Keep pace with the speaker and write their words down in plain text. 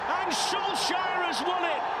Solskjaer has won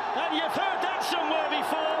it, and you've heard that somewhere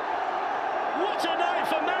before. What a night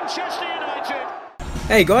for Manchester United.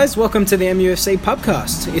 Hey guys, welcome to the MUFC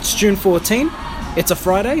Pubcast. It's June 14. It's a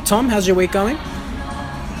Friday. Tom, how's your week going?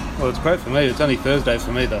 Well, it's great for me. It's only Thursday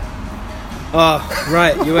for me, though. Oh,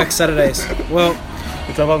 right. You work Saturdays. Well,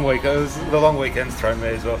 it's a long week. The long weekend's thrown me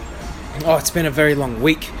as well. Oh, it's been a very long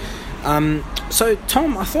week. So,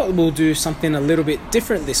 Tom, I thought we'll do something a little bit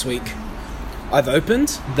different this week. I've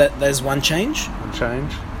opened that there's one change. One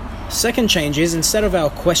change. Second change is, instead of our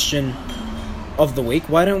question of the week,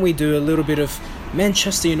 why don't we do a little bit of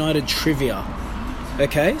Manchester United trivia?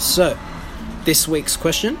 Okay, so this week's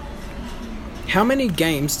question: how many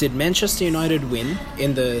games did Manchester United win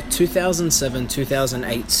in the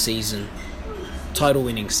 2007-2008 season,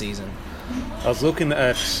 title-winning season? I was looking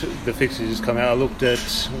at the fixtures just come out. I looked at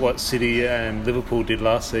what City and Liverpool did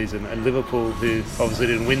last season, and Liverpool, who obviously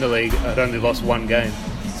didn't win the league, had only lost one game.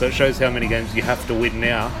 So it shows how many games you have to win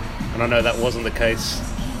now. And I know that wasn't the case,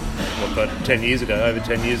 over 10 years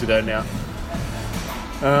ago now.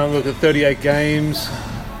 Look at 38 games.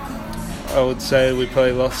 I would say we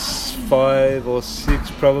probably lost 5 or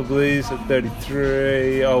 6 probably. So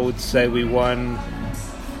 33, I would say we won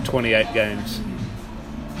 28 games.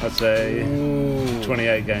 I'd say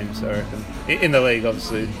 28 games, I reckon. In the league,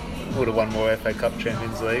 obviously, would have won more FA Cup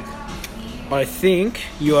Champions League. I think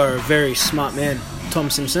you are a very smart man, Tom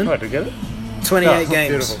Simpson. Right, to get it? 28 games.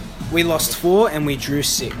 Beautiful. We lost 4 and we drew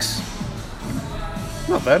 6.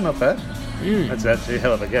 Not bad. That's actually a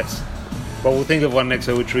hell of a guess. But we'll think of one next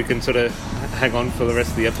week which we can sort of hang on for the rest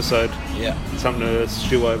of the episode. Yeah. Something to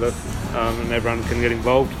stew over, and everyone can get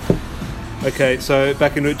involved. Okay, so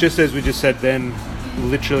back into it, just as we just said then,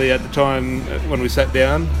 literally at the time when we sat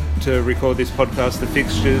down to record this podcast, the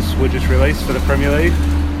fixtures were just released for the Premier League,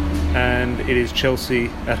 and it is Chelsea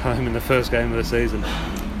at home in the first game of the season.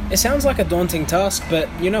 It sounds like a daunting task, but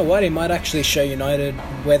you know what? It might actually show United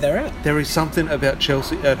where they're at. There is something about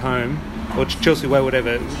Chelsea at home, or Chelsea away,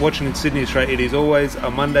 whatever. Watching in Sydney Australia, it is always a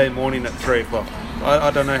Monday morning at 3 o'clock.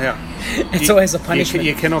 I don't know how. It's always a punishment.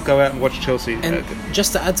 You cannot go out and watch Chelsea. And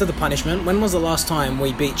just to add to the punishment, when was the last time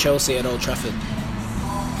we beat Chelsea at Old Trafford?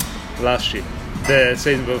 Last year. The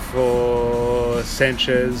season before,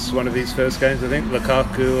 Sanchez, one of his first games, I think.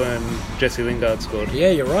 Lukaku and Jesse Lingard scored. Yeah,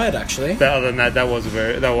 you're right, actually. But other than that was a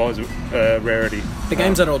rarity. The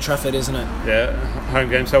game's at Old Trafford, isn't it? Yeah, home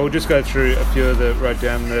game. So we'll just go through a few of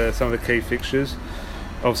some of the key fixtures.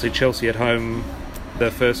 Obviously, Chelsea at home, the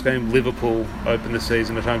first game. Liverpool opened the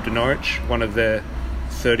season at home to Norwich. One of their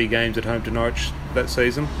 30 games at home to Norwich that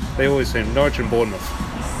season. They always seem Norwich and Bournemouth.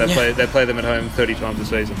 They play them at home 30 times a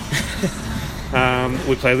season.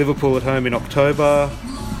 We play Liverpool at home in October,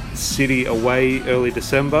 City away early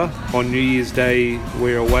December. On New Year's Day,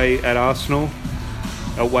 we're away at Arsenal,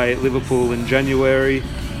 away at Liverpool in January,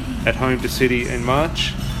 at home to City in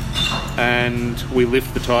March, and we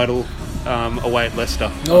lift the title away at Leicester.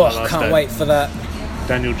 Oh, I can't wait for that.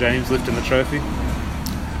 Daniel James lifting the trophy.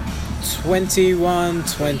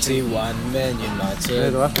 21-21 Man United. Yeah,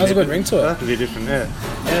 that was a good ring to it. It'll have to be different, yeah.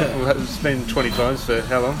 It's been 20 times for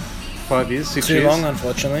how long? 5 years, 6 years? Too long,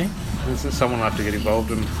 unfortunately. Someone will have to get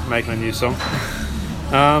involved in making a new song.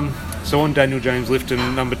 So on Daniel James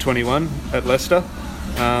lifting number 21 at Leicester.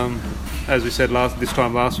 As we said this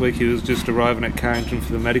time last week, he was just arriving at Carrington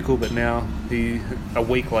for the medical, but now a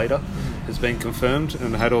week later, has been confirmed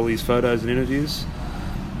and had all these photos and interviews.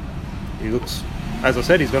 He looks, as I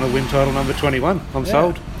said, he's going to win title number 21. I'm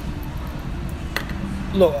sold.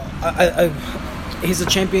 Look, he's a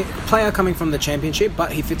champion player coming from the Championship,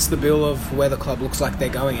 but he fits the bill of where the club looks like they're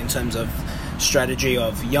going in terms of strategy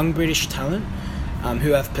of young British talent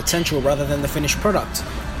who have potential rather than the finished product.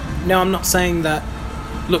 Now, I'm not saying that.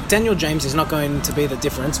 Look, Daniel James is not going to be the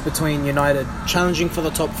difference between United challenging for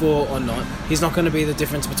the top 4 or not. He's not going to be the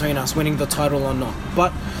difference between us winning the title or not.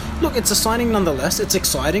 But look, it's a signing nonetheless. It's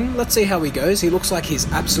exciting. Let's see how he goes. He looks like he's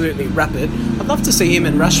absolutely rapid. I'd love to see him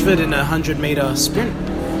and Rashford in a 100-metre sprint.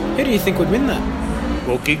 Who do you think would win that?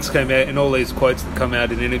 Well, Giggs came out in all these quotes that come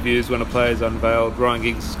out in interviews when a player's unveiled. Ryan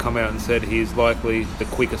Giggs has come out and said he's likely the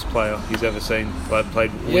quickest player he's ever seen,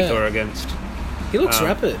 played with or against. He looks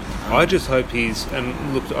rapid. I just hope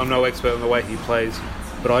and look, I'm no expert on the way he plays,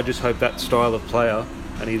 but I just hope that style of player,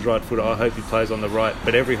 and he's right footer, I hope he plays on the right.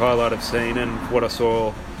 But every highlight I've seen and what I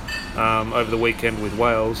saw over the weekend with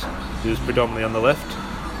Wales, he was predominantly on the left,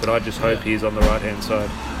 but I just hope he's on the right-hand side.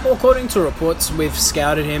 Well, according to reports, we've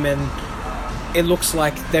scouted him and it looks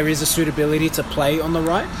like there is a suitability to play on the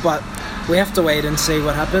right, but we have to wait and see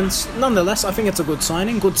what happens. Nonetheless, I think it's a good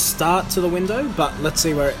signing, good start to the window, but let's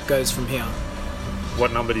see where it goes from here.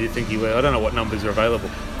 What number do you think he wears? I don't know what numbers are available.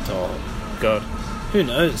 Oh, God. Who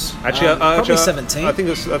knows? Actually, probably 17. I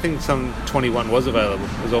think some 21 was available.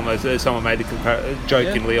 It was almost someone made a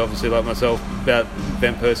jokingly, obviously, like myself, about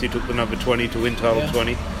Van Persie took the number 20 to win title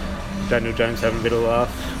 20. Daniel James having a bit of a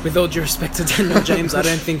laugh. With all due respect to Daniel James, I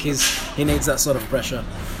don't think he needs that sort of pressure.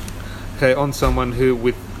 Okay, on someone who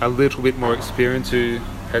with a little bit more experience, who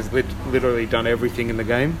has literally done everything in the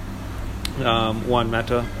game. Juan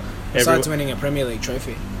Mata. Besides winning a Premier League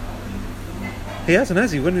trophy. He hasn't,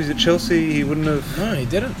 has he? When he was at Chelsea, he wouldn't have... No, he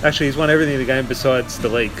didn't. Actually, he's won everything in the game besides the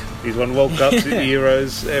league. He's won World Cups,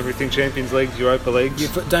 Euros, everything, Champions League, Europa Leagues.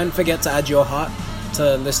 Don't forget to add your heart to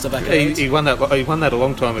the list of accolades. He won that a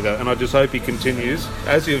long time ago, and I just hope he continues.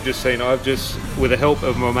 As you've just seen, I've just, with the help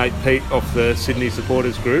of my mate Pete off the Sydney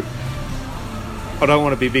supporters group, I don't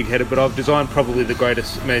want to be big-headed, but I've designed probably the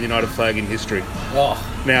greatest Man United flag in history.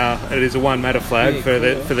 Oh. Now, it is a Juan Mata flag for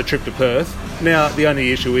the trip to Perth. Now, the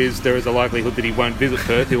only issue is there is a likelihood that he won't visit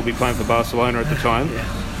Perth. He'll be playing for Barcelona at the time.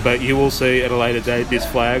 But you will see at a later date this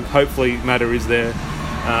flag. Hopefully, Mata is there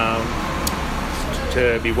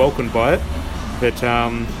to be welcomed by it. But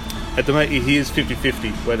at the moment, he is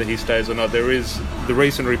 50-50 whether he stays or not. The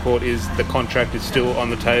recent report is the contract is still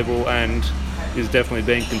on the table and is definitely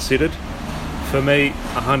being considered. For me,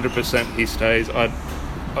 100% he stays.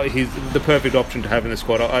 He's the perfect option to have in the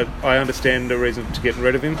squad. I understand the reason to getting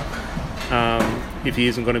rid of him if he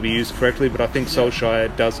isn't going to be used correctly, but I think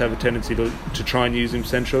Solskjaer does have a tendency to try and use him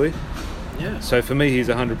centrally. Yeah. So for me, he's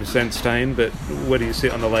 100% staying, but where do you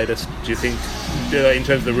sit on the latest? Do you think, in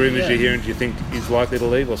terms of the rumours you're hearing, do you think he's likely to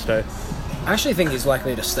leave or stay? I actually think he's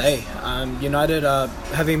likely to stay. United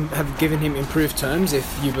have given him improved terms,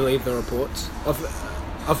 if you believe the reports,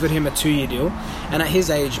 offered him a 2-year deal, and at his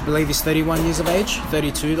age, I believe he's 31 years of age,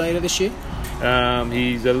 32 later this year.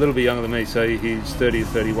 He's a little bit younger than me, so he's 30 or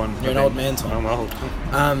 31. You're an old man, Tom. I'm old.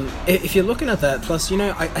 If you're looking at that, plus,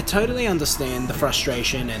 I totally understand the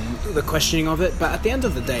frustration and the questioning of it, but at the end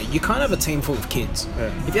of the day, you can't have a team full of kids.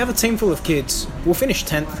 Yeah. If you have a team full of kids, we'll finish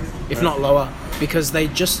 10th, if not lower, because they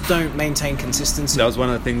just don't maintain consistency. That was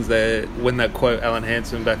one of the things there, when that quote Alan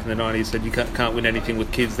Hansen back in the 90s said you can't win anything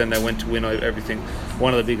with kids, then they went to win everything.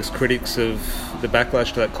 One of the biggest critics of the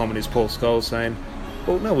backlash to that comment is Paul Scholes saying,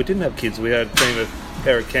 well, no, we didn't have kids. We had a team of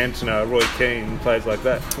Eric Cantona, Roy Keane, players like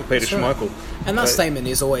that, Peter Schmeichel. And that statement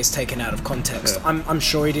is always taken out of context. Yeah. I'm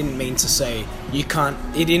sure he didn't mean to say you can't.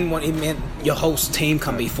 He meant your whole team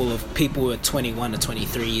can be full of people who are 21 to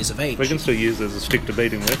 23 years of age. We can still use it as a stick to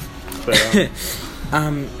beat him with. But,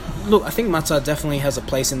 look, I think Mata definitely has a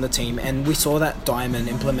place in the team, and we saw that diamond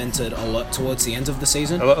implemented a lot towards the end of the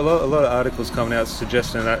season. A lot of articles coming out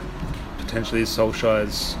suggesting that potentially is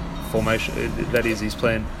Solskjaer's formation, that is his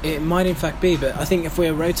plan. It might in fact be, but I think if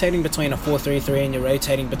we're rotating between a 4-3-3 and you're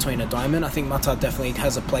rotating between a diamond, I think Mata definitely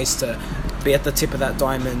has a place to be at the tip of that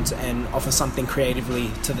diamond and offer something creatively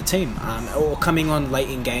to the team, or coming on late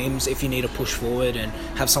in games if you need to push forward and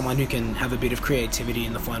have someone who can have a bit of creativity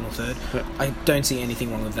in the final third. Yeah. I don't see anything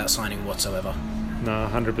wrong with that signing whatsoever. No,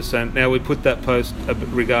 100%. Now, we put that post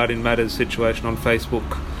regarding Mata's situation on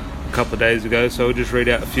Facebook a couple of days ago, so we'll just read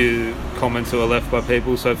out a few comments that were left by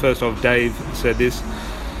people. So first off, Dave said this: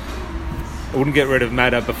 I wouldn't get rid of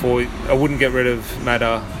Mata before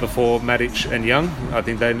Matic and Young. I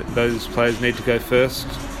think those players need to go first.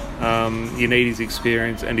 You need his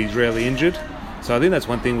experience, and he's rarely injured. So I think that's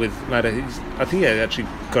one thing with Mata. I think he actually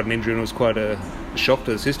got an injury and was quite a shock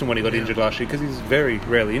to the system when he got injured last year, because he's very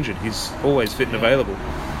rarely injured. He's always fit and available.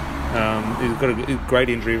 He's got a great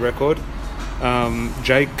injury record.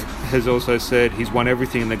 Jake has also said he's won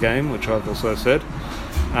everything in the game, which I've also said.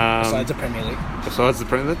 Besides the Premier League. Besides the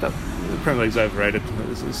Premier League. The Premier League's overrated.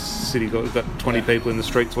 City got 20 people in the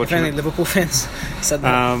streets watching. If only Liverpool fans said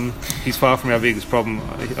that. He's far from our biggest problem.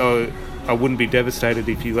 I wouldn't be devastated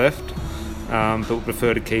if he left, but would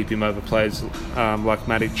prefer to keep him over players like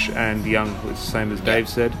Matic and Young, which is the same as Dave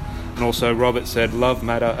said. And also Robert said, love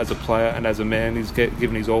Mata as a player and as a man. He's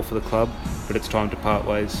given his all for the club, but it's time to part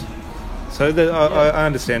ways. So I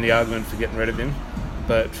understand the argument for getting rid of him,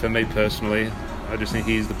 but for me personally, I just think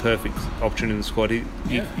he's the perfect option in the squad. You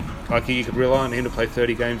could rely on him to play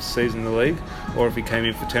 30 games a season in the league, or if he came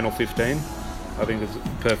in for 10 or 15, I think it's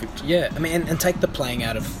perfect. Yeah, I mean, and take the playing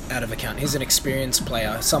out of account. He's an experienced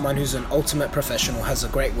player, someone who's an ultimate professional, has a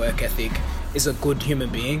great work ethic, is a good human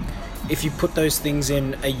being. If you put those things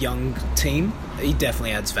in a young team, he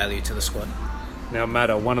definitely adds value to the squad. Now,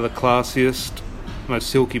 Mata, one of the classiest, most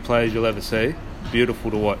silky players you'll ever see.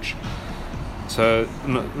 Beautiful to watch. So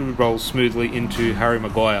rolls smoothly into Harry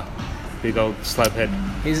Maguire, big old slab head.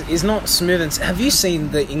 He's not smooth. Have you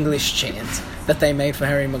seen the English chant that they made for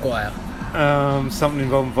Harry Maguire? Something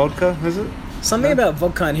involving vodka, is it? Something about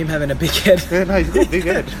vodka and him having a big head. Yeah, no, he's got a big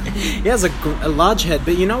head. He has a large head,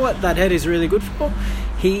 but you know what that head is really good for?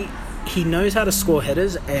 He knows how to score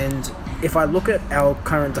headers, and if I look at our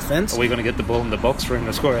current defence... Are we going to get the ball in the box for him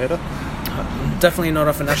to score a header? Definitely not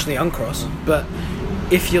off an Ashley Young cross, but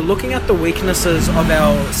if you're looking at the weaknesses of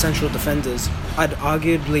our central defenders, I'd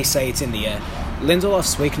arguably say it's in the air.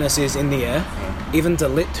 Lindelof's weakness is in the air. Even De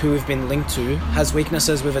Ligt, who we've been linked to, has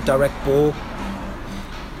weaknesses with a direct ball.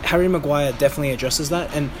 Harry Maguire definitely addresses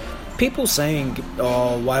that, and people saying,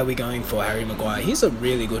 oh, why are we going for Harry Maguire? He's a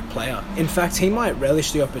really good player. In fact, he might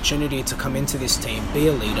relish the opportunity to come into this team, be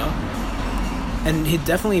a leader, and he'd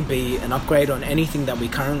definitely be an upgrade on anything that we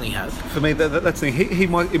currently have. For me, that's the thing. It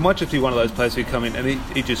might just be one of those players who come in and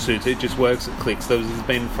it just suits. It just works. It clicks. There's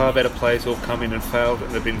been far better players who have come in and failed,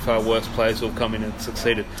 and there've been far worse players who have come in and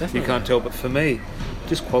succeeded. Definitely. You can't tell. But for me,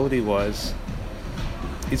 just quality-wise,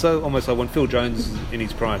 he's almost like when Phil Jones is in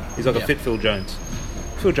his prime. He's like a fit Phil Jones.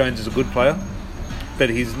 Phil Jones is a good player, but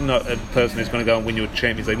he's not a person who's going to go and win you a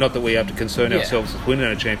Champions League. Not that we have to concern ourselves with winning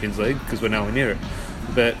a Champions League, because we're nowhere near it.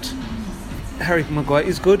 But Harry Maguire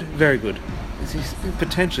is good, very good. He's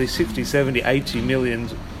potentially 60, 70, 80 million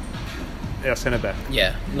our centre-back.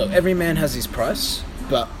 Yeah, look, every man has his price,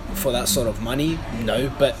 but for that sort of money,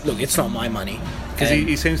 no. But look, it's not my money. Because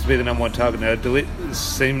he seems to be the number one target now. It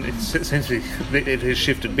seems to be, it has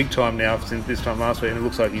shifted big time now since this time last week, and it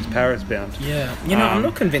looks like he's Paris-bound. Yeah, I'm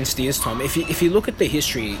not convinced he is, Tom. If you look at the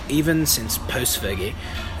history, even since post-Fergie,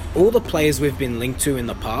 all the players we've been linked to in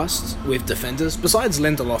the past with defenders, besides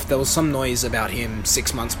Lindelof, there was some noise about him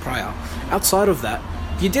 6 months prior. Outside of that,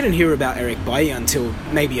 you didn't hear about Eric Bailly until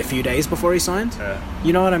maybe a few days before he signed. Yeah.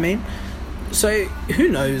 You know what I mean? So, who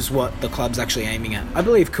knows what the club's actually aiming at? I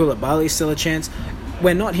believe Koulibaly's still a chance.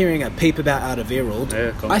 We're not hearing a peep about Alderweireld.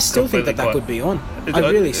 Yeah, I still think that could be on. I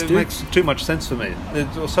really do. It makes too much sense for me.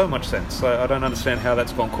 It's so much sense. So I don't understand how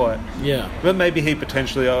that's gone quiet. Yeah. But maybe he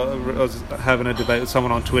potentially... I was having a debate with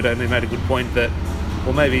someone on Twitter, and he made a good point that,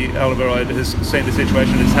 well, maybe Alderweireld has seen the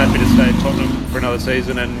situation and is happy to stay at Tottenham for another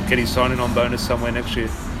season and get his signing on bonus somewhere next year,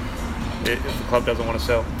 if the club doesn't want to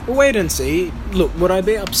sell. We'll wait and see. Look, would I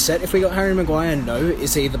be upset if we got Harry Maguire? No.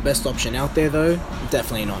 Is he the best option out there, though?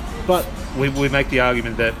 Definitely not. But we make the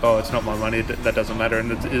argument that, it's not my money, that doesn't matter,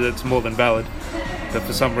 and it's more than valid. But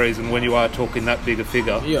for some reason, when you are talking that big a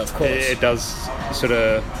figure, yeah, of course, it does sort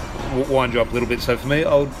of wind you up a little bit. So for me,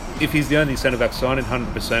 if he's the only centre-back signing,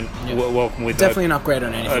 100%, welcome with definitely an upgrade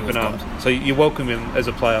on anything. Open arms. So you welcome him as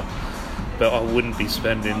a player. But I wouldn't be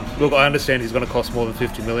spending... Look, I understand he's going to cost more than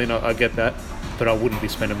 50 million. I get that. But I wouldn't be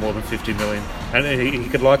spending more than 50 million. And he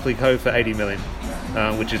could likely go for 80 million,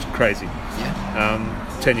 which is crazy. Yeah.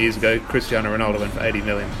 10 years ago, Cristiano Ronaldo went for 80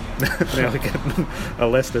 million. Now we're getting a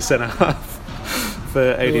Leicester centre-half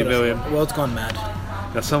for 80 million. The world's gone mad.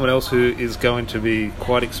 Now, someone else who is going to be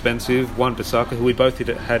quite expensive, Wan-Bissaka, who we both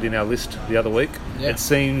had in our list the other week. Yeah. It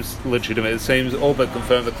seems legitimate. It seems all but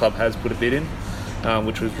confirmed the club has put a bid in,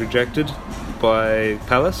 which was rejected by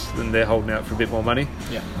Palace, and they're holding out for a bit more money.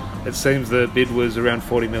 Yeah. It seems the bid was around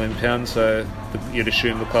 £40 million, so you'd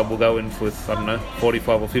assume the club will go in with,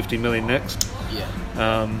 45 or 50 million next. Yeah.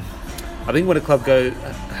 I think when a club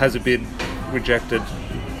has a bid rejected,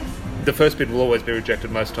 the first bid will always be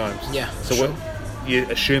rejected most times. Yeah. So sure. You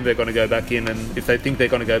assume they're going to go back in, and if they think they're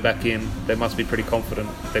going to go back in, they must be pretty confident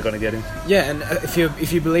they're going to get in. Yeah, and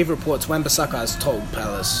if you believe reports, Wan-Bissaka has told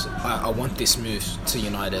Palace, I want this move to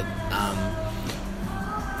United.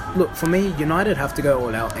 Look, for me, United have to go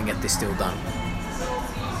all out and get this deal done.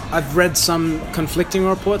 I've read some conflicting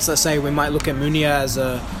reports that say we might look at Munir as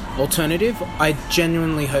an alternative. I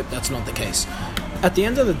genuinely hope that's not the case. At the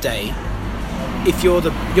end of the day, if you're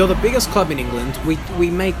the biggest club in England, we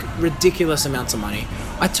make ridiculous amounts of money.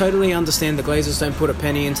 I totally understand the Glazers don't put a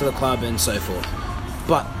penny into the club and so forth.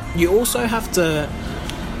 But you also have to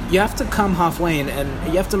come halfway in,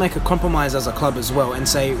 and you have to make a compromise as a club as well and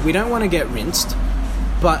say, we don't want to get rinsed,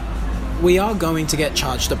 but we are going to get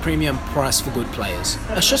charged a premium price for good players.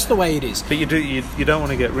 That's just the way it is. But you don't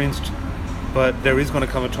want to get rinsed, but there is going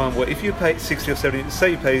to come a time where if you pay 60 or 70,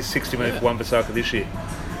 say you pay 60 million for Wan-Bissaka this year,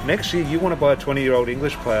 next year you want to buy a 20-year-old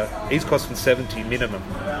English player, he's costing 70 minimum.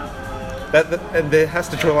 And there has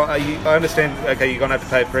to draw. I understand, okay, you're going to have to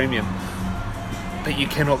pay a premium, but you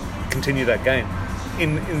cannot continue that game.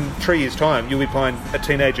 In 3 years' time, you'll be buying a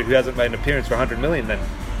teenager who hasn't made an appearance for 100 million then.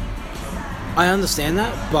 I understand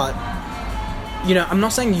that, but I'm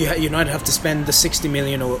not saying United have to spend the 60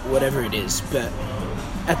 million or whatever it is, but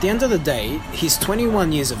at the end of the day, he's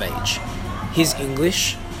 21 years of age. He's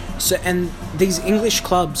English, So, and these English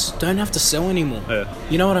clubs don't have to sell anymore. Yeah.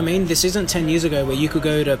 You know what I mean? This isn't 10 years ago where you could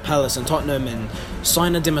go to Palace and Tottenham and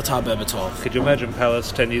sign a Dimitar Berbatov. Could you imagine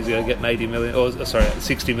Palace 10 years ago getting 80 million, or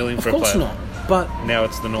 60 million for a player? Of course not. But now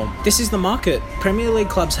it's the norm. this is the market. Premier League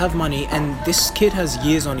clubs have money, and this kid has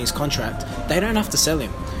years on his contract. They don't have to sell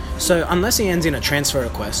him. So unless he ends in a transfer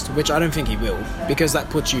request, which I don't think he will, because that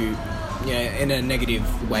puts you in a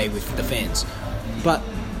negative way with the fans. But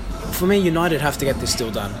for me, United have to get this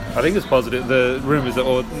deal done. I think it's positive. The rumours,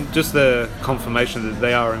 or just the confirmation that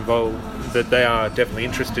they are involved, that they are definitely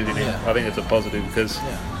interested in him. Yeah. I think it's a positive because,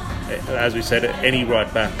 as we said, any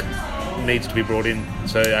right back needs to be brought in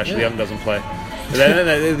so Ashley Young doesn't play.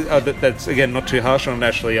 That's again not too harsh on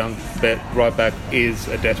Ashley Young, but right back is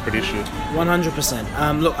a desperate issue.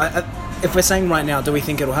 100%. Look, if we're saying right now, do we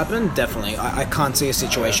think it'll happen? Definitely. I can't see a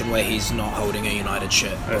situation where he's not holding a United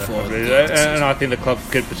shirt before the end of the season. And I think the club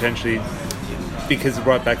could potentially, because the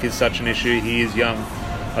right back is such an issue, he is young,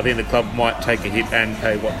 I think the club might take a hit and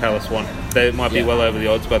pay what Palace want. They might be well over the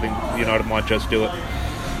odds, but I think United might just do it.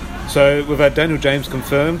 So we've had Daniel James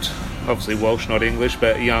confirmed, obviously Welsh, not English,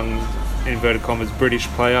 but a young, inverted commas, British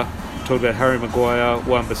player. Talked about Harry Maguire,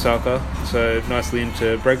 Wan-Bissaka, so nicely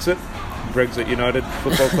into Brexit United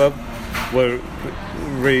Football Club. We're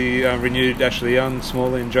renewed Ashley Young,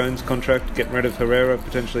 Smalley and Jones contract, getting rid of Herrera,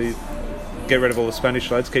 potentially get rid of all the Spanish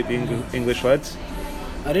lads, keep the English lads.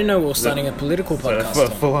 I didn't know we were starting a political podcast. So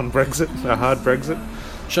full-on Brexit, a hard Brexit.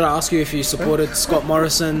 Should I ask you if you supported Scott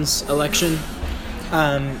Morrison's election?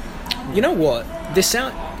 You know what?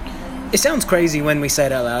 It sounds crazy when we say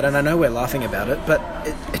it out loud, and I know we're laughing about it, but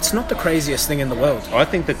it's not the craziest thing in the world. I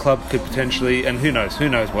think the club could potentially, and who knows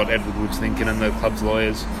what Edward Wood's thinking and the club's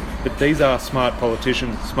lawyers, but these are smart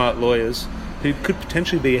politicians, smart lawyers, who could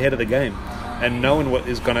potentially be ahead of the game. And knowing what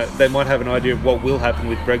is they might have an idea of what will happen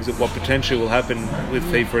with Brexit, what potentially will happen with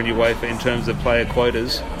FIFA and UEFA in terms of player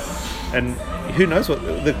quotas. And who knows what,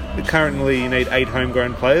 currently you need 8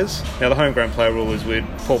 homegrown players. Now the homegrown player rule is weird.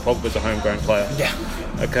 Paul Pogba's a homegrown player. Yeah.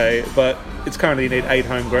 Okay, but it's currently you need 8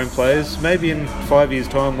 homegrown players. Maybe in 5 years'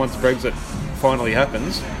 time, once Brexit finally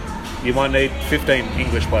happens, you might need 15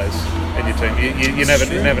 English players in your team. You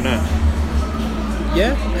never know.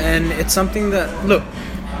 Yeah, and it's something that, look,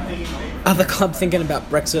 other club thinking about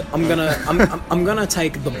Brexit, I'm gonna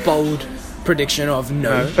take the bold prediction of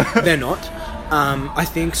no, they're not. I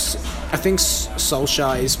think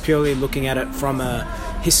Solskjaer is purely looking at it from a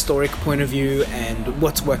historic point of view and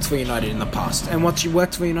what's worked for United in the past. And what's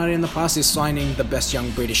worked for United in the past is signing the best young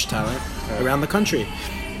British talent around the country.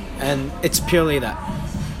 And it's purely that.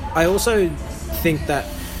 I also think that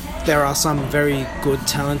there are some very good,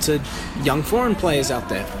 talented young foreign players out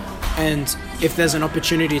there. And if there's an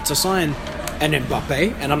opportunity to sign an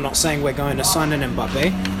Mbappe, and I'm not saying we're going to sign an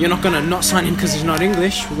Mbappe, you're not going to not sign him because he's not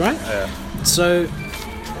English, right? Yeah. So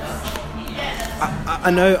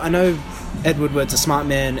I know Ed Woodward's a smart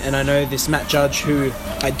man, and I know this Matt Judge, who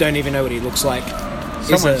I don't even know what he looks like.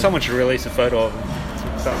 Someone should release a photo of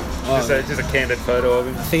him. Just a candid photo of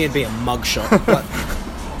him. I think it'd be a mugshot, but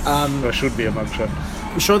or should be a mugshot.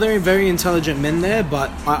 I'm sure there are very intelligent men there, but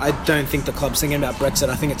I don't think the club's thinking about Brexit.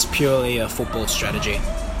 I think it's purely a football strategy.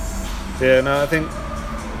 Yeah, no, I think...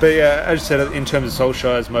 But yeah, as you said, in terms of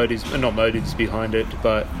Solskjaer's motives behind it,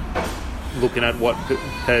 but looking at what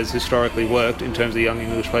has historically worked in terms of young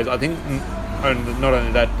English players, I think not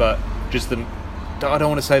only that, but just I don't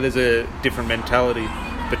want to say there's a different mentality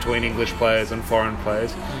between English players and foreign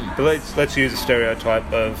players, but let's use a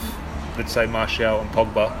stereotype of, let's say, Martial and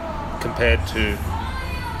Pogba compared to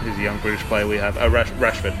who's a young British player we have,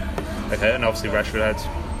 Rashford. Okay, and obviously Rashford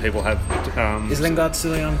people have... Is Lingard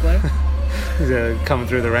still a young player? He's coming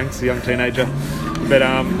through the ranks, a young teenager. But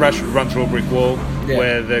Rashford run through a brick wall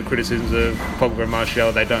where the criticisms of Pogba and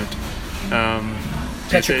Martial, they don't.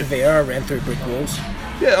 Patrick Vieira ran through brick walls.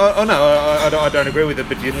 Yeah, I don't agree with it,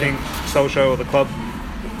 but do you think Solskjaer or the club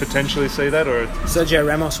potentially see that? Or Sergio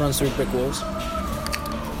Ramos runs through brick walls.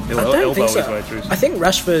 I don't think so. I think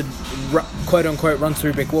Rashford, quote unquote, runs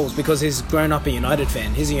through brick walls because he's grown up a United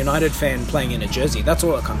fan. He's a United fan playing in a jersey. That's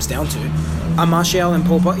all it comes down to. Martial and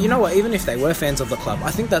Paul Pogba, you know what? Even if they were fans of the club,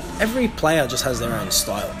 I think that every player just has their own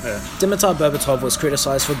style. Yeah. Dimitar Berbatov was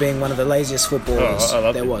criticised for being one of the laziest footballers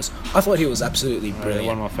there was. I thought he was absolutely brilliant.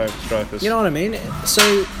 One of my favourite strikers. You know what I mean?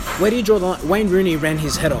 So where do you draw the line? Wayne Rooney ran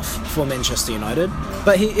his head off for Manchester United,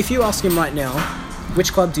 but if you ask him right now,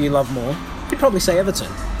 which club do you love more? He'd probably say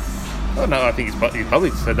Everton. Oh no, I think he's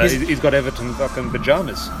probably said that. He's got Everton fucking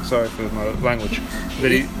pyjamas. Sorry for my language.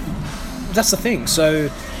 But that's the thing. So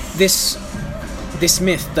this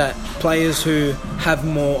myth that players who have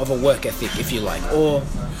more of a work ethic, if you like, or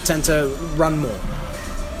tend to run more,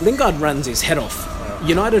 Lingard runs his head off.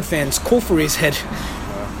 United fans call for his head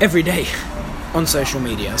every day on social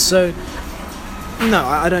media. So, no,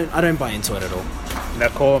 I don't buy into it at all. Now,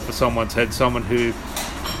 calling for someone's head, someone who,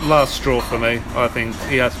 last straw for me, I think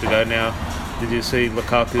he has to go now. Did you see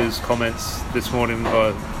Lukaku's comments this morning,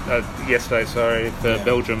 or yesterday, for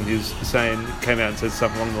Belgium? He was saying, came out and said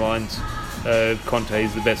something along the lines, Conte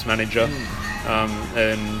is the best manager,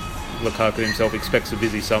 and Lukaku himself expects a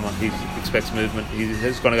busy summer. He expects movement.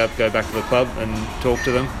 He's going to go back to the club and talk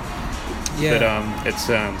to them. Yeah. But it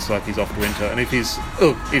sounds like he's off to winter. And if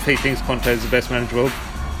he thinks Conte is the best manager in the world,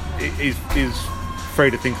 he's free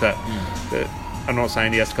to think that. But I'm not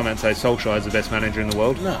saying he has to come out and say Solskjaer is the best manager in the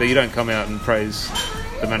world. No. But you don't come out and praise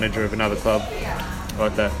the manager of another club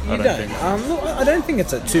like that. I don't think. Look, I don't think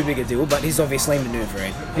it's too big a deal, but he's obviously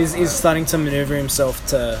manoeuvring. He's starting to manoeuvre himself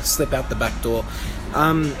to slip out the back door.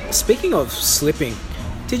 Speaking of slipping,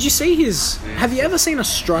 did you see have you ever seen a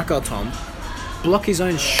striker, Tom, block his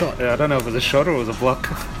own shot? Yeah, I don't know if it was a shot or it was a block.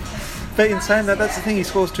 But in saying that, that's the thing, he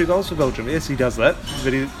scores 2 goals for Belgium. Yes, he does that,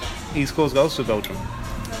 but he scores goals for Belgium.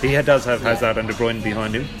 He does have Hazard and De Bruyne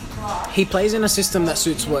behind him. He plays in a system that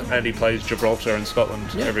suits what... And he plays Gibraltar and Scotland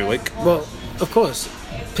every week. Well, of course,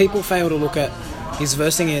 people fail to look at he's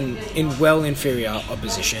versing in well inferior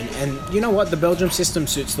opposition, and you know what? The Belgium system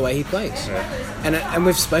suits the way he plays. Yeah. And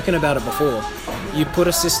we've spoken about it before. You put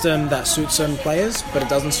a system that suits certain players, but it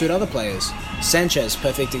doesn't suit other players. Sanchez,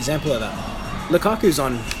 perfect example of that.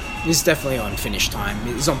 He's definitely on finish time.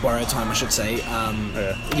 He's on borrowed time, I should say.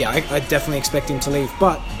 I definitely expect him to leave.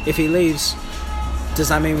 But if he leaves, does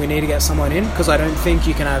that mean we need to get someone in? Because I don't think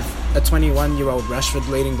you can have a 21-year-old Rashford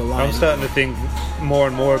leading the line. I'm starting to think more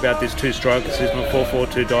and more about this two-striker system of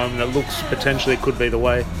 4-4-2 diamond. It looks potentially could be the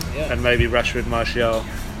way. Yeah. And maybe Rashford, Martial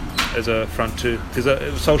as a front two. Because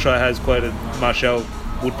Solskjaer has quoted Martial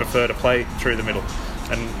would prefer to play through the middle.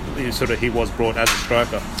 And he was brought as a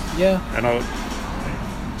striker. Yeah. And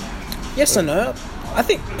yes and no. I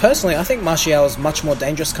think Martial is much more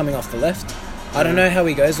dangerous coming off the left. I don't know how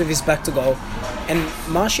he goes with his back to goal. And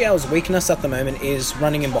Martial's weakness at the moment is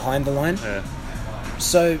running in behind the line. Yeah.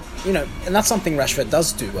 So, and that's something Rashford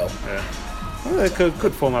does do well. Yeah. Well, it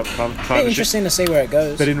could form up partnership. Be interesting to see where it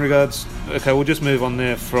goes. But in regards... Okay, we'll just move on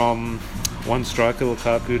there from one striker,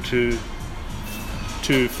 Lukaku, to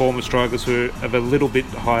two former strikers who are of a little bit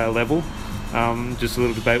higher level. Just a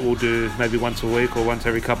little debate we'll do maybe once a week or once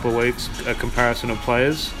every couple of weeks, a comparison of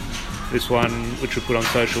players. This one, which we put on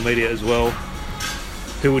social media as well.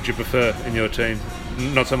 Who would you prefer in your team?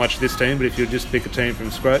 Not so much this team, but if you just pick a team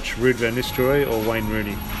from scratch, Ruud van Nistelrooy or Wayne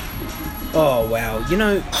Rooney? Oh, wow.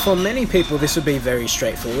 For many people, this would be very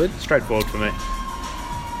straightforward. Straightforward for me.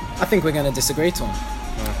 I think we're going to disagree, Tom.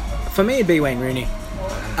 For me, it'd be Wayne Rooney.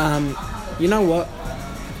 You know what?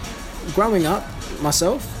 Growing up,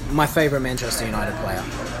 myself, my favourite Manchester United player.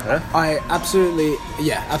 Yeah? Absolutely.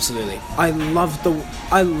 I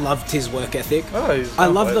loved his work ethic. I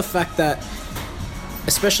love the fact that,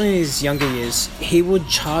 especially in his younger years, he would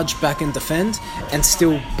charge back and defend and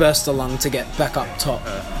still burst a lung to get back up top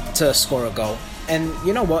to score a goal. And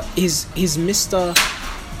you know what? He's Mr.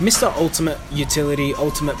 Ultimate Utility,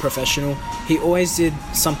 Ultimate Professional. He always did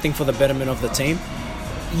something for the betterment of the team.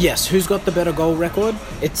 Yes, who's got the better goal record?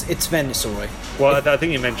 It's Van Nistelrooy. Well, I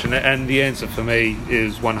think you mentioned it, and the answer for me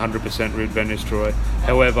is 100% Ruud van Nistelrooy.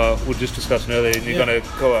 However, we're just discussing earlier, and you're going to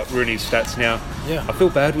call up Rooney's stats now. Yeah. I feel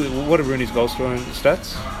bad. What are Rooney's goal scoring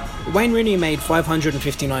stats? Wayne Rooney made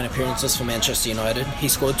 559 appearances for Manchester United. He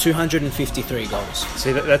scored 253 goals.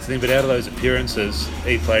 See, that's the thing, but out of those appearances,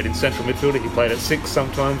 he played in central midfielder. He played at 6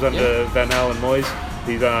 sometimes under Van Gaal and Moyes.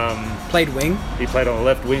 He played wing. He played on the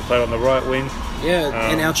left wing, played on the right wing.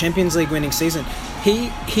 Yeah, in our Champions League winning season. He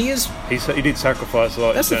did sacrifice a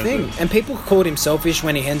lot. That's the thing. And people called him selfish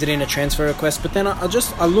when he handed in a transfer request, but then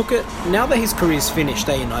I look at, now that his career's finished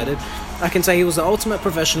at United, I can say he was the ultimate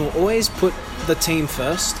professional, always put the team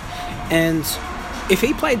first, and if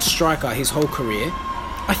he played striker his whole career,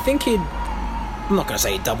 I think I'm not going to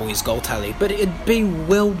say he'd double his goal tally, but it'd be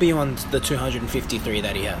well beyond the 253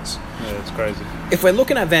 that he has. Yeah, that's crazy. If we're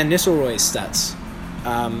looking at Van Nistelrooy's stats,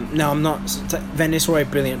 now I'm not Van Nistelrooy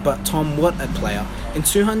brilliant, but Tom, what a player! In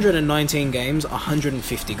 219 games,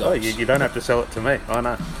 150 goals. Oh, you don't have to sell it to me. I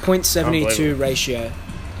know. 0.72 ratio.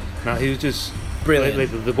 No, he was just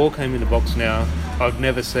brilliant. The ball came in the box now. I've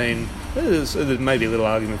never seen. There's maybe a little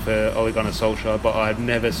argument for Ole Gunnar Solskjaer, but I've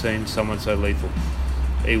never seen someone so lethal.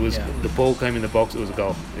 The ball came in the box. It was a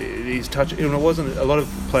goal. His touch. It wasn't. A lot of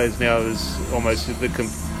players now is almost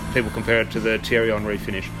people compare it to the Thierry Henry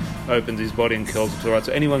finish. Opens his body and curls it to the right.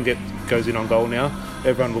 So anyone goes in on goal now,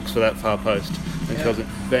 everyone looks for that far post and kills it.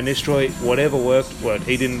 Van Nistelrooy, whatever worked.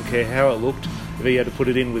 He didn't care how it looked. If he had to put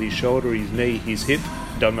it in with his shoulder, his knee, his hip,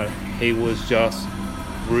 don't matter. He was just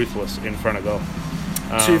ruthless in front of goal.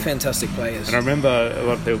 Two fantastic players. And I remember a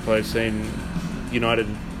lot of people probably seen United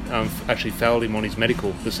actually fouled him on his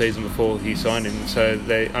medical the season before he signed him. So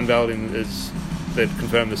they unveiled him as they'd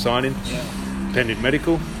confirmed the signing, pending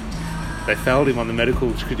medical. They fouled him on the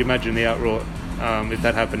medical. Could you imagine the outroar if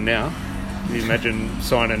that happened now? Can you imagine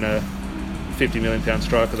signing a £50 million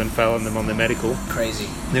striker then failing them on the medical? Crazy.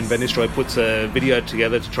 Then Van Nistelrooy puts a video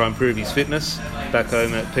together to try and prove his fitness back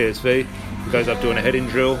home at PSV. He goes up doing a heading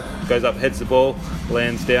drill, goes up, heads the ball,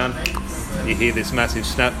 lands down. You hear this massive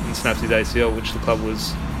snap and snaps his ACL, which the club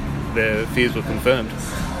their fears were confirmed.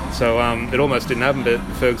 So it almost didn't happen, but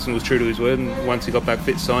Ferguson was true to his word, and once he got back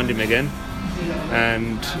fit, signed him again.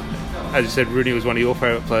 And as you said, Rooney was one of your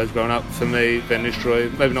favourite players growing up. For me, Van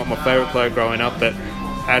Nistelrooy, maybe not my favourite player growing up, but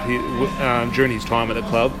during his time at the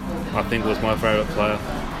club, I think was my favourite player.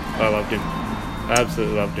 I loved him. I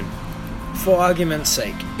absolutely loved him. For argument's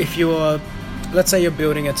sake, if let's say you're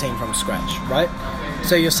building a team from scratch, right?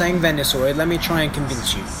 So you're saying Van Nistelrooy, let me try and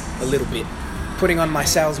convince you a little bit. Putting on my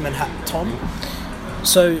salesman hat, Tom.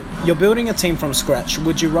 So you're building a team from scratch.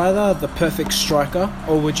 Would you rather the perfect striker,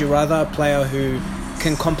 or would you rather a player who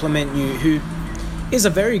can complement you, who is a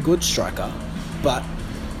very good striker, but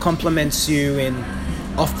complements you in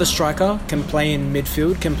off the striker, can play in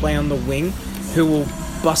midfield, can play on the wing, who will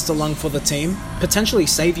bust a lung for the team, potentially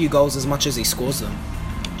save you goals as much as he scores them,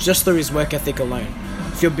 just through his work ethic alone?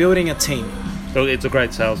 If you're building a team. Well, it's a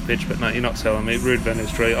great sales pitch, but no, you're not selling me. Ruud van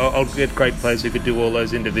Nistelrooy. I'll get great players who could do all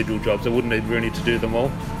those individual jobs. I wouldn't need Rooney to do them all.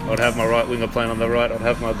 I'd have my right winger playing on the right. I'd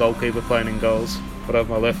have my goalkeeper playing in goals. I'd have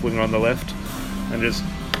my left winger on the left, and just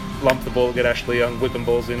lump the ball, get Ashley Young whipping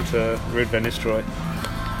balls into Ruud van Nistelrooy.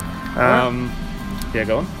 Yeah,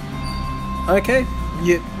 go on. Okay,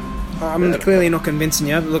 I'm clearly not convincing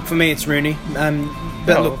you. Look, for me, it's Rooney.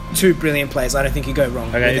 Look, two brilliant players. I don't think you go wrong.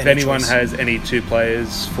 Okay, if anyone has any two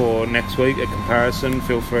players for next week, a comparison,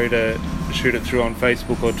 feel free to shoot it through on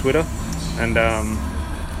Facebook or Twitter, and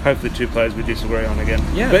hopefully two players we disagree on again.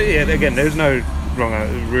 Yeah. But yeah, again, there's no wrong.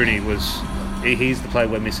 Rooney he's the player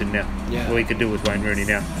we're missing now. Yeah. What he can do with Wayne Rooney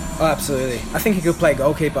now. Oh, absolutely. I think he could play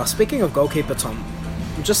goalkeeper. Speaking of goalkeeper, Tom,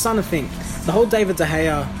 I'm just starting to think, the whole David De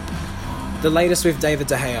Gea, the latest with David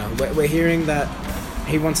De Gea, we're hearing that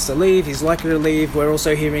he wants to leave, he's likely to leave. We're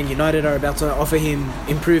also hearing United are about to offer him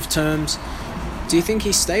improved terms. Do you think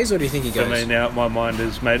he stays, or do you think he goes? For me now, my mind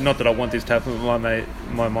is made, not that I want this to happen, but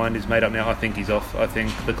my mind is made up now. I think he's off. I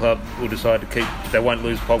think the club will decide to keep, they won't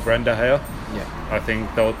lose Pogba and De Gea. Yeah. I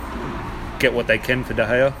think they'll get what they can for De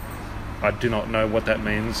Gea. I do not know what that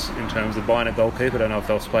means in terms of buying a goalkeeper. I don't know if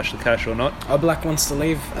they'll splash the cash or not. Oblak wants to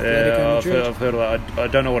leave Atletico Madrid. I've heard of that. I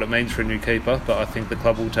don't know what it means for a new keeper, but I think the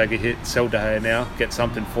club will take a hit, sell De Gea now, get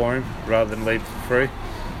something for him rather than leave for free.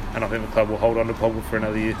 And I think the club will hold on to Pogba for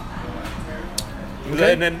another year.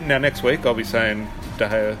 Okay. And then, now next week I'll be saying De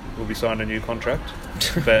Gea will be signing a new contract.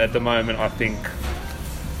 But at the moment I think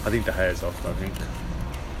De Gea's off. I think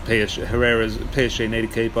PSG need a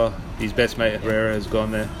keeper. His best mate Herrera has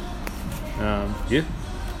gone there.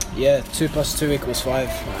 Yeah, 2 + 2 = 5.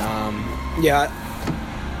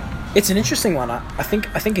 It's an interesting one. I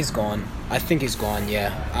think he's gone.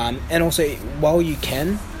 Yeah. And also, while you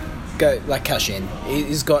can go, like, cash in,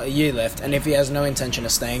 he's got a year left, and if he has no intention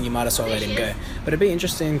of staying, you might as well let him go. But it'd be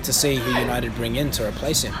interesting to see who United bring in to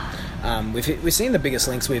replace him. We've seen the biggest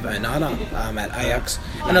links with Onana at Ajax,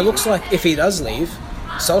 and it looks like if he does leave,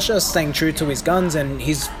 Solskjaer's staying true to his guns, and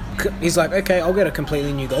he's like, okay, I'll get a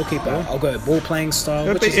completely new goalkeeper. I'll go ball playing style,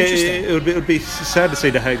 which is interesting. It would be sad to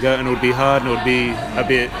see De Gea go, and it would be hard, and it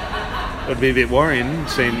would be a bit worrying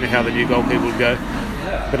seeing how the new goalkeeper would go.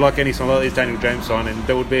 But like any sign, like this Daniel James signing,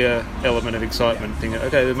 there would be an element of excitement, thinking,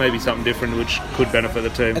 okay, there may be something different which could benefit the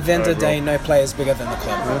team. At the end of the day, no player is bigger than the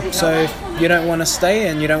club. So if you don't want to stay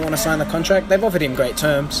and you don't want to sign the contract, they've offered him great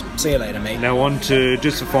terms. See you later, mate. Now on to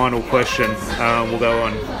just a final question.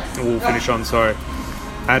 We'll finish on, sorry.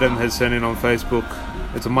 Adam has sent in on Facebook,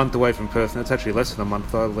 it's a month away from Perth, and it's actually less than a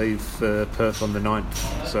month. I leave Perth on the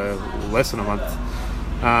 9th, so less than a month.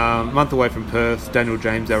 Month away from Perth, Daniel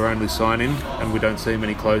James our only signing, and we don't see him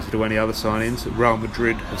any closer to any other signings. Real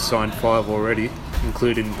Madrid have signed 5 already,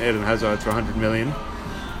 including Eden Hazard for 100 million.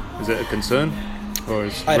 Is it a concern? Or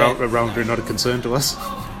is Real Madrid not a concern to us?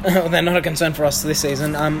 They're not a concern for us this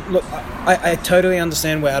season. Look, I totally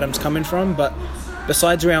understand where Adam's coming from, but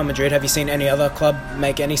besides Real Madrid, have you seen any other club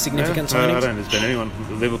make any significant signings? I don't think there's been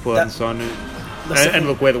anyone. Liverpool hasn't signed it. And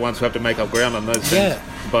look, we're the ones who have to make up ground on those things. Yeah,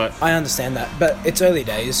 but I understand that. But it's early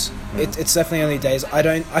days. It's definitely early days.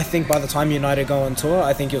 I think by the time United go on tour,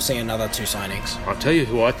 I think you'll see another 2 signings. I'll tell you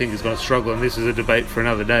who I think is going to struggle, and this is a debate for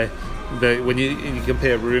another day. When you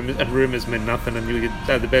compare rumours, and rumours mean nothing, and you could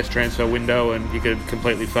have the best transfer window and you could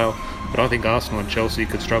completely fail. But I think Arsenal and Chelsea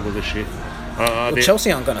could struggle this year.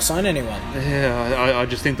 Chelsea aren't going to sign anyone. Yeah, I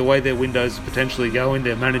just think the way their windows potentially go in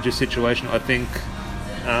their manager situation, I think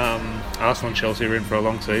Arsenal and Chelsea are in for a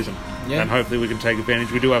long season. Yeah. And hopefully we can take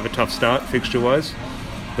advantage. We do have a tough start fixture-wise,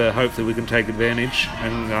 but hopefully we can take advantage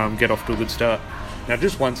and get off to a good start. Now,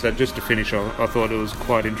 just to finish, I thought it was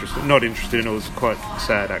quite interesting. Not interesting, it was quite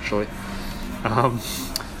sad, actually.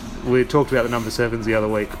 We talked about the number 7s the other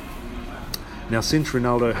week. Now, since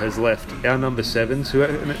Ronaldo has left, our number 7s,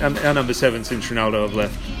 since Ronaldo's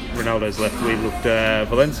left, we looked at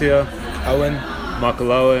Valencia, Owen,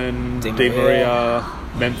 Michael Owen, Di Maria,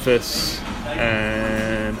 Memphis,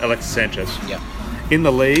 and Alexis Sanchez. Yeah. In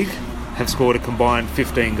the league, have scored a combined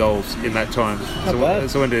 15 goals in that time. Not bad.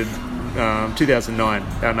 So when did 2009,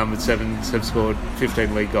 our number 7s have scored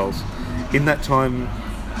 15 league goals. In that time,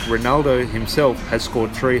 Ronaldo himself has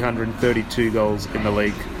scored 332 goals in the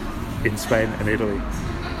league in Spain and Italy.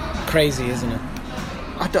 Crazy, isn't it?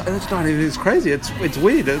 It's not even as crazy. It's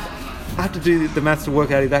weird. I have to do the maths to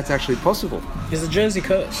work out if that's actually possible. Is the jersey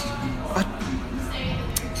cursed?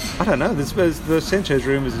 I don't know. The Sanchez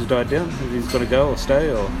rumours has died down. If he's going to go or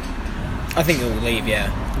stay, or I think he'll leave. Yeah.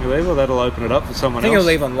 He'll leave, or that'll open it up for someone else. I think he'll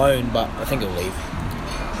leave on loan, but I think he'll leave.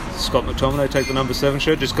 Scott McTominay take the number 7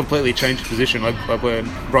 shirt, just completely change position, like when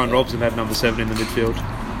Brian Robson had number 7 in the midfield.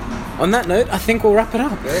 On that note, I think we'll wrap it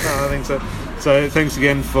up. Yeah, no, I think so. So thanks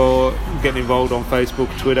again for getting involved on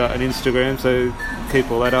Facebook, Twitter and Instagram. So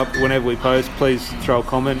keep all that up. Whenever we post, please throw a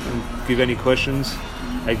comment and give any questions.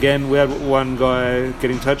 Again, we had one guy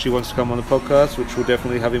get in touch. He wants to come on the podcast, which we'll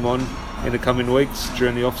definitely have him on in the coming weeks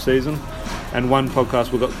during the off-season. And one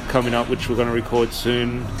podcast we've got coming up, which we're going to record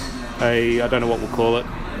soon. I don't know what we'll call it.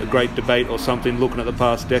 A great debate or something, looking at the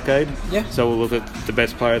past decade. Yeah. So we'll look at the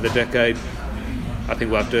best player of the decade. I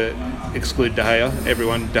think we'll have to exclude De Gea,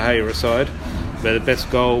 everyone De Gea aside. But the best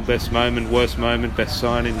goal, best moment, worst moment, best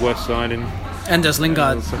signing, worst signing. Anders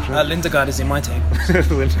Lingard. Lindegaard is in my team.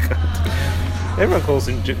 Lindegaard. Everyone calls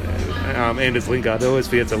him Anders Lingard. They always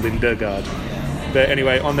forget it's a Lindegaard. But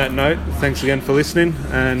anyway, on that note, thanks again for listening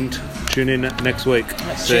and tune in next week.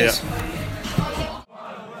 Cheers. Ya.